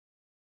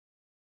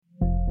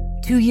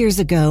2 years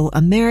ago,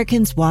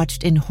 Americans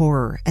watched in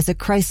horror as a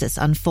crisis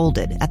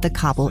unfolded at the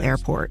Kabul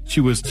airport.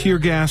 She was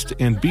tear-gassed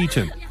and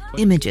beaten.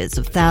 Images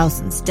of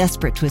thousands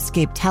desperate to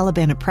escape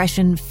Taliban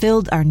oppression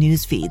filled our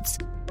news feeds.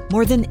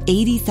 More than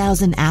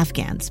 80,000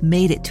 Afghans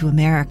made it to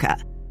America.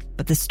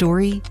 But the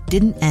story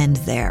didn't end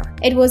there.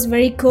 It was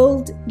very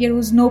cold. There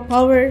was no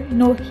power,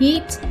 no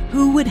heat.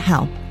 Who would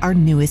help our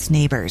newest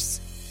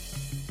neighbors?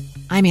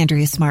 I'm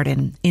Andrea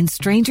Smartin. In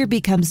Stranger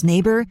Becomes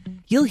Neighbor,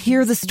 you'll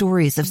hear the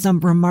stories of some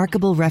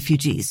remarkable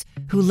refugees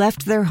who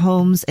left their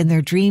homes and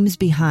their dreams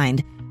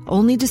behind,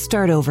 only to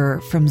start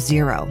over from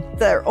zero.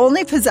 Their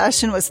only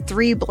possession was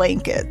 3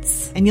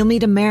 blankets. And you'll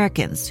meet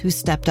Americans who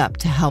stepped up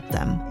to help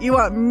them. You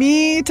want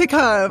me to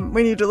come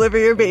when you deliver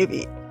your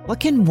baby. What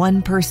can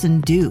one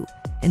person do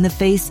in the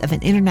face of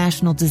an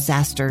international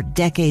disaster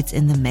decades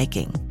in the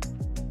making?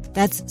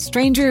 That's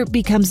Stranger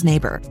Becomes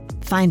Neighbor.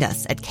 Find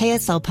us at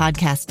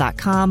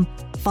kslpodcast.com.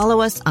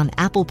 Follow us on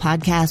Apple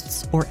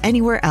Podcasts or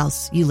anywhere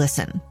else you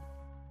listen.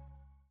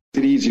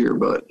 It's easier,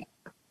 but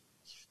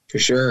for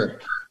sure.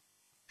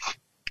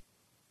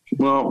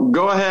 Well,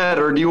 go ahead,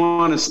 or do you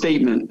want a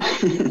statement?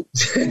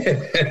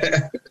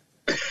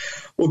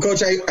 Well,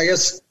 Coach, I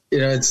guess,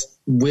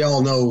 we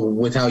all know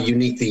with how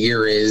unique the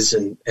year is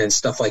and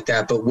stuff like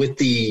that, but with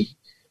the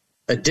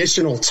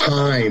additional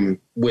time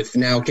with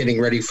now getting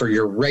ready for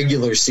your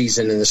regular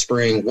season in the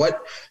spring,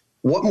 what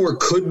more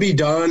could be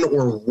done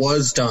or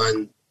was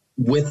done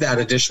with that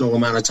additional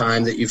amount of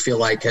time that you feel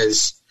like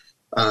has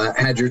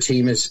had your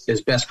team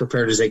as best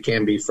prepared as they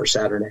can be for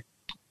Saturday?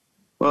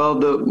 Well,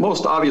 the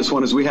most obvious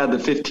one is we had the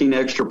 15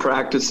 extra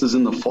practices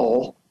in the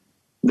fall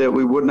that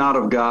we would not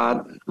have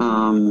got.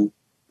 And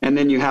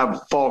then you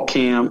have fall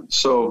camp.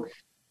 So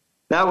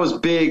that was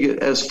big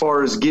as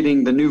far as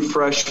getting the new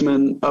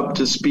freshmen up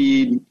to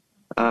speed,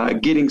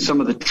 getting some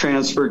of the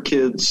transfer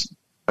kids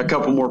a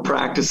couple more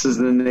practices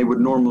than they would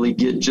normally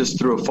get just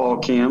through a fall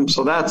camp.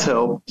 So that's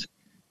helped.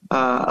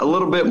 A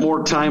little bit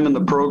more time in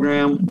the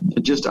program,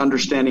 just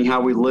understanding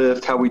how we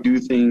lift, how we do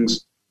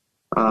things.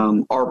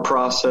 Our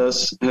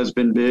process has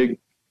been big.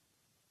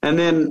 And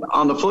then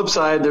on the flip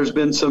side, there's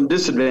been some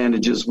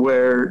disadvantages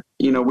where,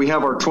 we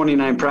have our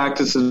 29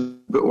 practices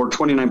or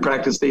 29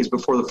 practice days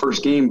before the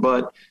first game.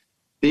 But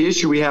the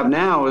issue we have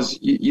now is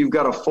you've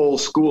got a full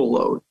school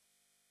load.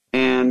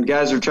 And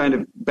guys are trying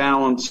to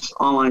balance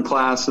online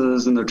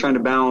classes, and they're trying to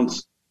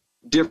balance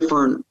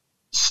different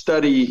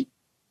study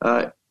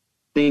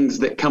things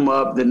that come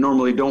up that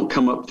normally don't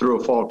come up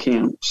through a fall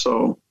camp.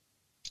 So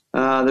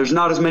there's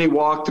not as many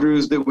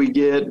walkthroughs that we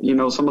get.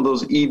 Some of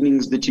those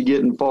evenings that you get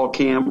in fall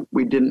camp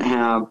we didn't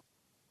have.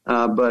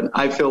 But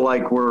I feel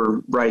like we're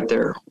right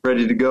there,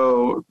 ready to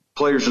go.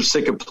 Players are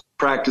sick of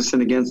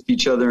practicing against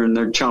each other, and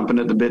they're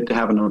chomping at the bit to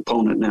have an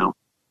opponent now.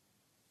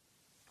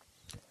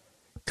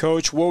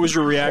 Coach, what was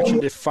your reaction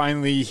to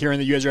finally hearing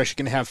that you guys are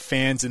actually going to have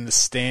fans in the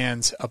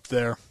stands up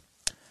there?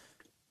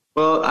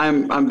 Well,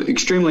 I'm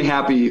extremely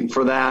happy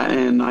for that,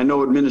 and I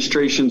know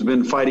administration's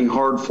been fighting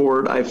hard for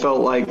it. I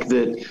felt like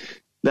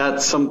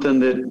that's something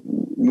that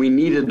we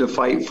needed to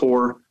fight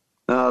for.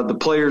 The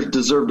players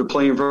deserve to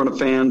play in front of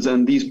fans,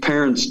 and these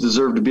parents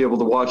deserve to be able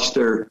to watch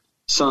their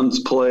sons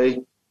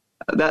play.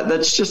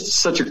 That's just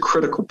such a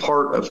critical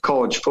part of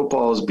college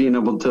football, is being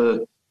able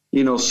to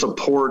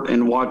support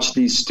and watch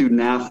these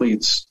student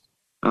athletes,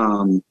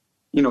 do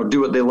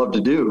what they love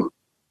to do.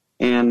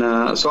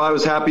 And so I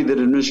was happy that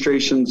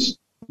administration's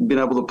been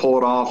able to pull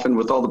it off. And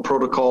with all the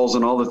protocols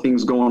and all the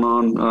things going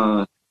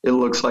on, it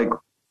looks like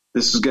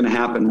this is going to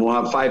happen. We'll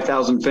have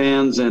 5,000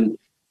 fans and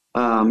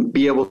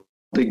be able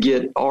to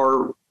get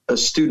our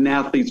student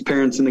athletes'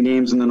 parents in the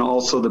games, and then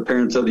also the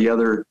parents of the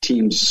other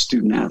team's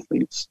student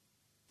athletes.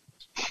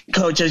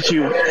 Coach, as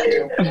you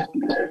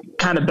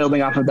kind of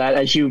building off of that,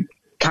 as you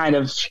kind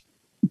of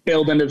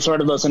build into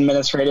sort of those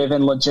administrative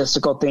and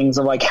logistical things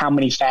of like how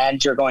many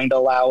fans you're going to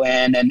allow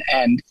in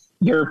and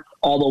you're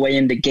all the way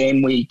into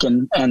game week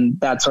and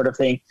that sort of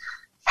thing.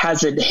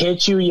 Has it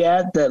hit you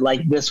yet that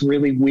like this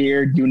really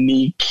weird,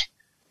 unique,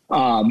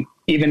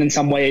 even in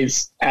some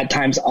ways at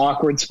times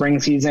awkward spring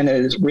season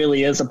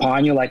really is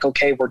upon you? Like,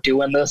 okay, we're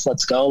doing this.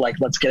 Let's go. Like,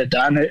 let's get it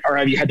done. Or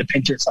have you had to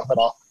pinch yourself at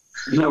all?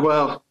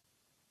 Well,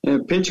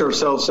 pinch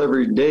ourselves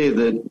every day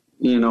that,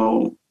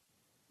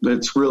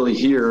 that's really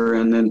here.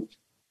 And then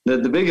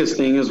the biggest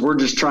thing is we're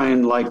just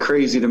trying like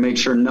crazy to make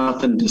sure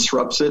nothing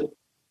disrupts it.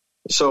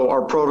 So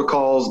our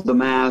protocols, the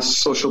masks,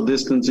 social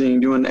distancing,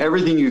 doing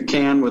everything you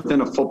can within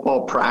a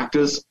football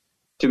practice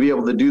to be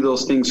able to do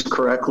those things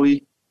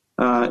correctly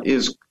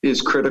is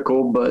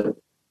critical. But,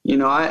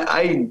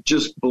 I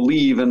just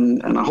believe,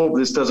 and I hope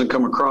this doesn't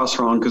come across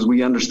wrong, because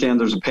we understand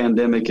there's a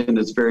pandemic and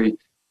it's very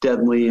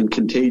deadly and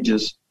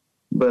contagious.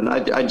 But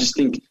I just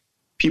think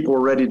people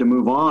are ready to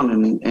move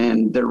on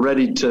and they're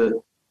ready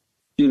to,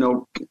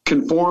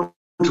 conform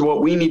to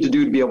what we need to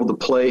do to be able to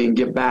play and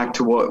get back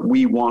to what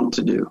we want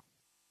to do.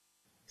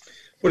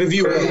 What have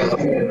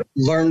you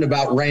learned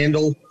about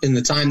Randall in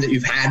the time that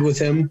you've had with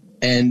him?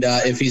 And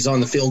if he's on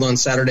the field on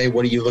Saturday,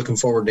 what are you looking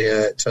forward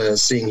to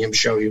seeing him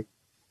show you?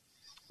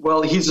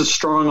 Well, he's a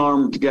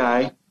strong-armed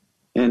guy.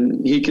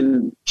 and he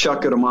can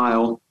chuck it a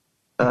mile.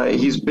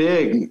 He's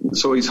big,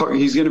 so he's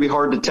going to be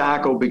hard to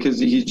tackle because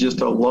he's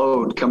just a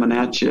load coming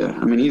at you.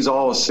 I mean, he's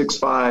all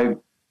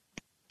 6'5",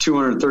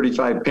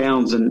 235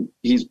 pounds, and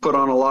he's put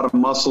on a lot of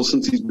muscle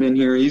since he's been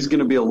here. He's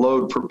going to be a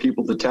load for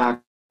people to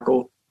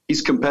tackle.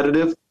 He's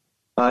competitive.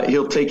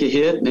 He'll take a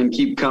hit and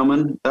keep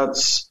coming.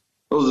 Those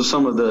are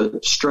some of the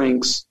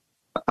strengths.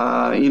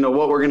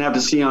 What we're going to have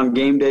to see on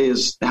game day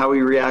is how he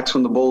reacts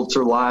when the Bullets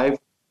are live,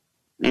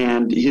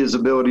 and his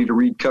ability to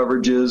read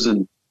coverages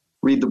and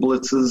read the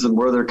blitzes and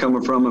where they're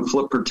coming from and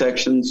flip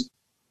protections.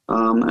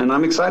 And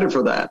I'm excited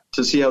for that,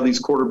 to see how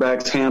these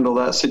quarterbacks handle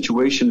that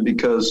situation,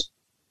 because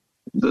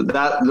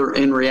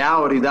in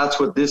reality, that's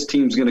what this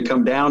team's going to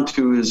come down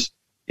to, is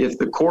if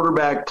the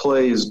quarterback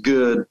play is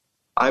good,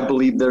 I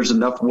believe there's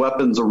enough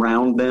weapons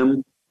around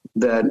them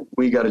that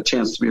we got a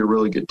chance to be a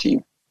really good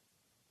team.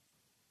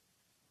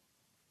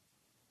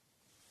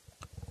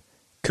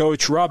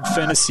 Coach, Rob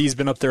Fennessy's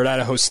been up there at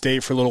Idaho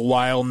State for a little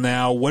while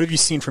now. What have you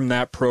seen from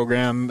that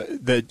program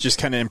that just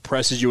kind of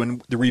impresses you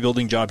in the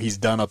rebuilding job he's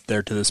done up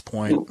there to this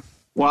point?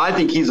 Well, I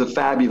think he's a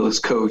fabulous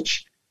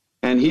coach,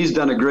 and he's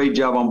done a great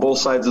job on both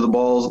sides of the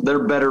balls.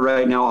 They're better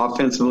right now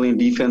offensively and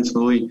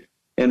defensively,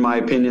 in my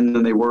opinion,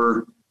 than they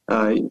were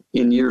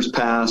in years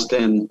past.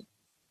 And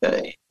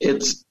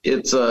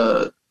it's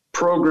a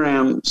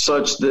program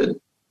such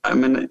that, I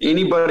mean,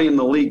 anybody in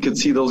the league could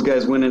see those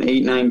guys winning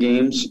 8-9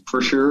 games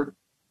for sure.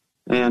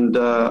 And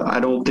I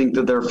don't think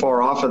that they're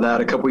far off of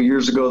that. A couple of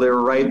years ago, they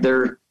were right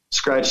there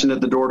scratching at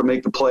the door to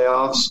make the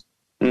playoffs.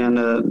 And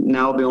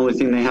now the only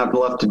thing they have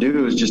left to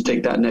do is just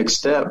take that next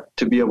step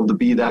to be able to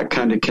be that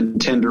kind of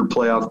contender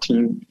playoff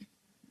team.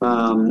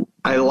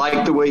 I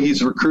like the way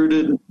he's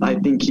recruited. I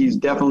think he's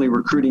definitely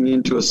recruiting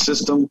into a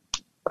system.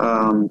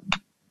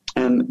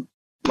 And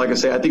like I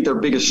say, I think their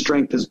biggest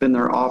strength has been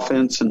their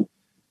offense, and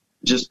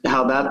just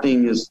how that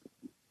thing is.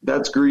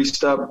 That's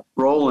greased up,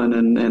 rolling,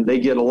 and they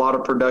get a lot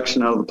of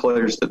production out of the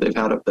players that they've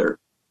had up there.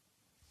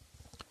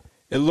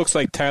 It looks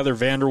like Tyler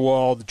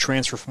Vanderwall, the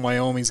transfer from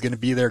Wyoming, is going to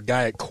be their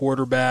guy at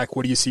quarterback.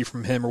 What do you see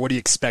from him, or what do you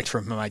expect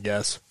from him, I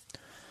guess?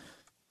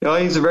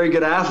 He's a very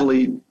good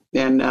athlete,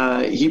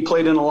 and he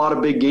played in a lot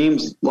of big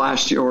games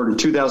last year, or in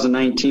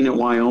 2019 at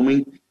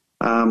Wyoming.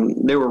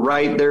 They were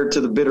right there to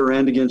the bitter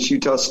end against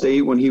Utah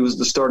State when he was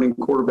the starting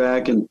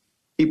quarterback, and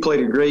he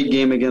played a great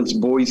game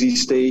against Boise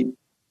State.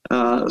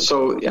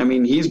 So, I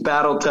mean, he's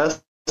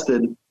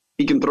battle-tested.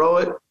 He can throw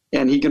it,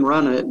 and he can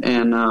run it.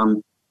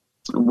 And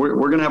we're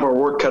going to have our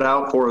work cut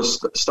out for us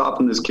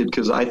stopping this kid,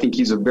 because I think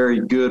he's a very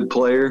good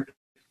player,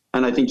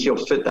 and I think he'll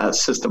fit that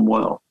system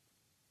well.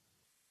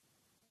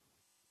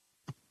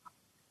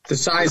 The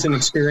size and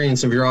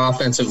experience of your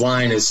offensive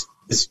line is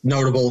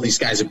notable. These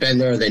guys have been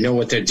there. They know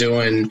what they're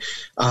doing.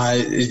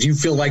 Do you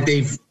feel like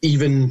they've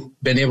even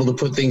been able to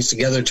put things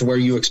together to where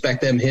you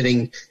expect them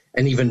hitting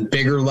an even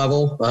bigger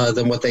level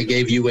than what they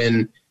gave you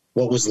in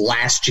what was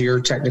last year,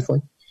 technically?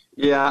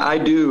 Yeah, I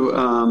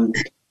do.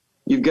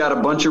 You've got a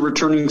bunch of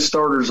returning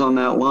starters on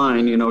that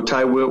line,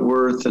 Ty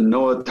Whitworth and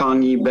Noah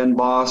Tongi, Ben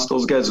Boss.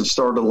 Those guys have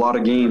started a lot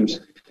of games.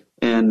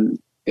 And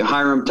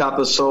Hiram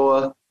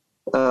Tapasoa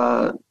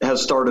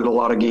has started a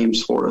lot of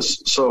games for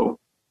us. So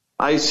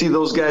I see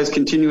those guys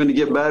continuing to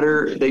get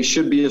better. They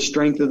should be a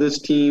strength of this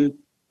team.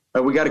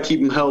 We got to keep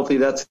them healthy.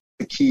 That's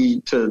the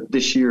key to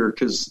this year,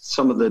 because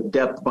some of the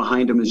depth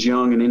behind them is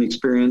young and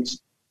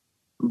inexperienced.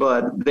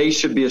 But they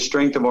should be a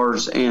strength of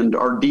ours, and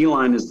our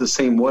D-line is the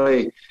same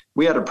way.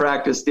 We had a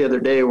practice the other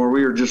day where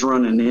we were just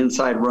running an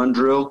inside run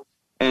drill,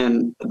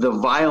 and the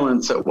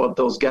violence at what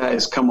those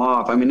guys come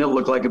off, I mean, it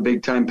looked like a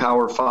big-time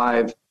Power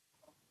 5,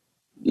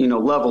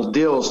 level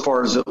deal as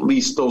far as at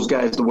least those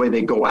guys, the way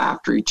they go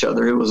after each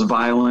other. It was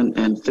violent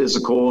and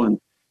physical, and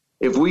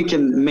if we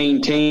can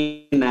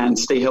maintain that and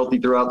stay healthy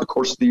throughout the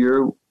course of the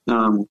year,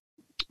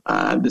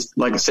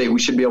 like I say, we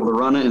should be able to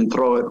run it and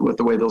throw it with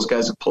the way those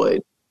guys have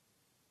played.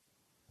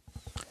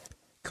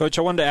 Coach,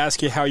 I wanted to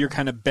ask you how you're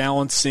kind of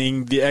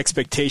balancing the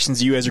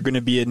expectations you guys are going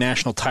to be a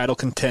national title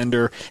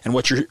contender and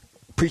what you're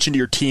preaching to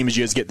your team as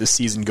you guys get this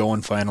season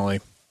going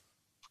finally.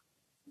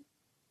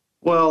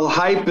 Well,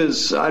 hype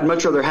is, I'd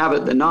much rather have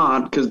it than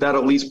not, because that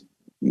at least,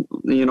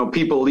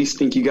 people at least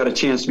think you got a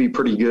chance to be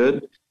pretty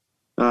good.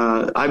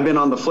 I've been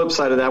on the flip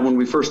side of that when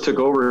we first took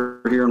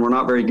over here, and we're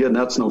not very good, and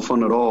that's no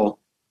fun at all.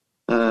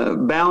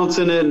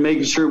 Balancing it and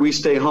making sure we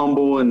stay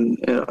humble and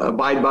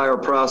abide by our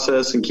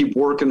process and keep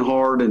working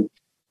hard and,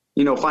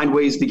 find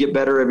ways to get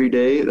better every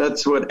day.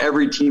 That's what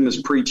every team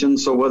is preaching.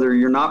 So whether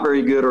you're not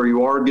very good or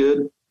you are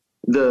good,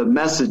 the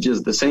message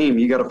is the same.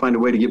 You got to find a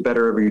way to get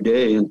better every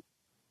day. And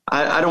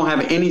I don't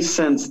have any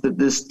sense that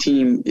this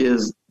team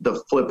is the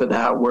flip of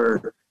that,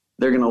 where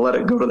they're going to let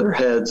it go to their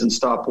heads and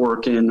stop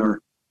working, or,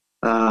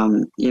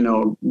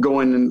 go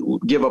in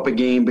and give up a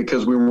game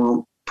because we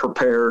weren't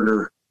prepared,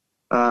 or,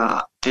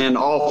 and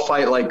I'll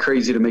fight like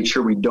crazy to make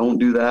sure we don't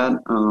do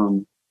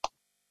that.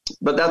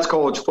 But that's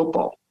college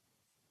football.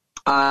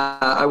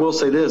 I will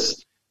say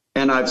this,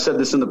 and I've said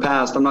this in the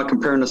past, I'm not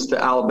comparing us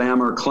to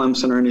Alabama or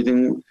Clemson or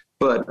anything,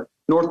 but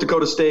North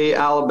Dakota State,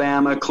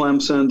 Alabama,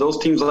 Clemson, those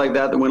teams like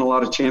that win a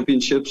lot of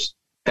championships.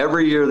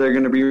 Every year they're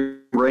going to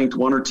be ranked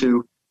 1 or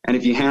 2. And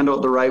if you handle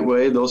it the right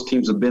way, those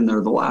teams have been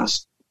there the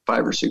last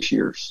 5 or 6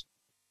 years.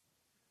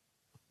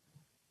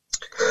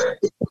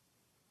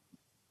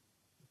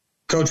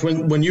 Coach,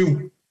 when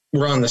you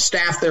were on the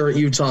staff there at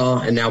Utah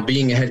and now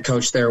being a head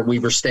coach there at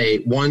Weber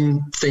State,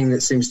 one thing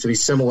that seems to be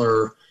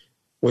similar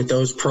with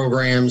those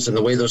programs and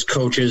the way those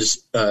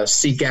coaches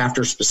seek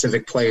after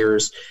specific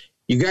players,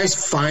 you guys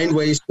find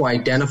ways to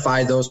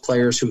identify those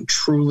players who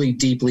truly,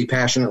 deeply,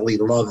 passionately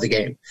love the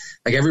game.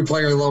 Like every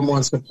player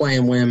wants to play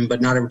and win, but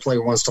not every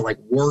player wants to like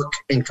work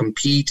and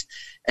compete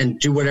and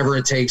do whatever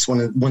it takes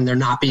when they're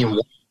not being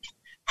watched.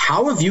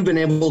 How have you been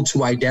able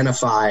to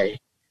identify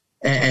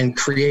and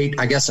create,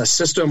 I guess, a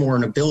system or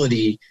an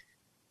ability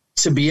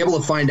to be able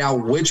to find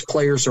out which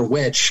players are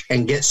which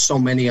and get so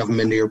many of them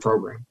into your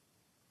program?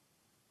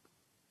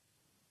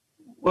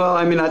 Well,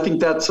 I mean, I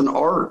think that's an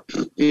art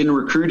in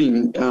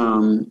recruiting,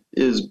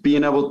 is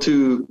being able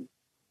to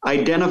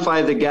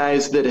identify the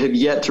guys that have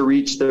yet to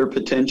reach their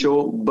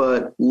potential,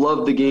 but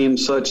love the game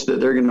such that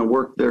they're going to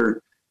work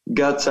their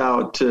guts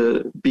out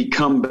to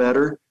become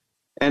better.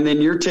 And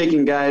then you're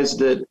taking guys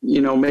that,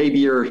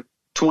 maybe are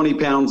 20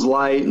 pounds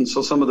light, and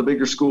so some of the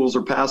bigger schools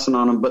are passing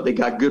on them, but they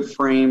got good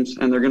frames,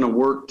 and they're going to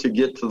work to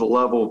get to the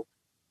level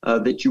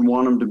that you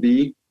want them to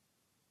be.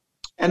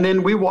 And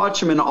then we watch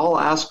them in all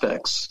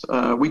aspects.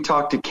 We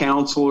talk to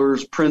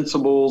counselors,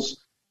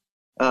 principals,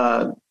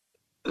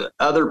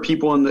 other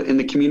people in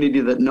the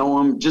community that know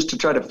them, just to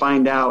try to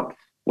find out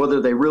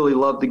whether they really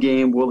love the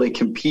game. Will they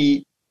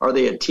compete? Are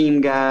they a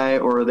team guy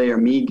or are they a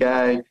me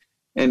guy?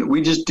 And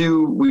we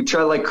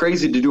try like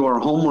crazy to do our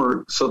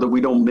homework so that we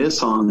don't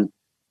miss on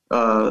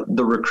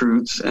the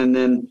recruits. And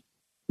then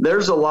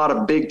there's a lot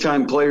of big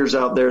time players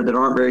out there that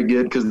aren't very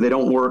good because they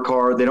don't work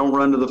hard. They don't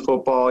run to the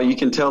football. You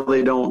can tell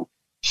they don't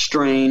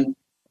strain.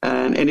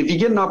 And if you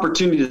get an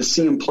opportunity to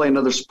see him play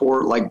another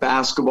sport like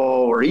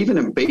basketball or even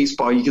in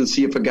baseball, you can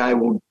see if a guy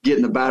will get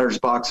in the batter's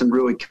box and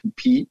really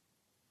compete.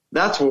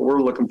 That's what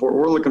we're looking for.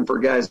 We're looking for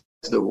guys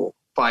that will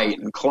fight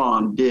and claw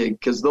and dig,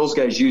 because those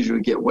guys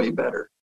usually get way better.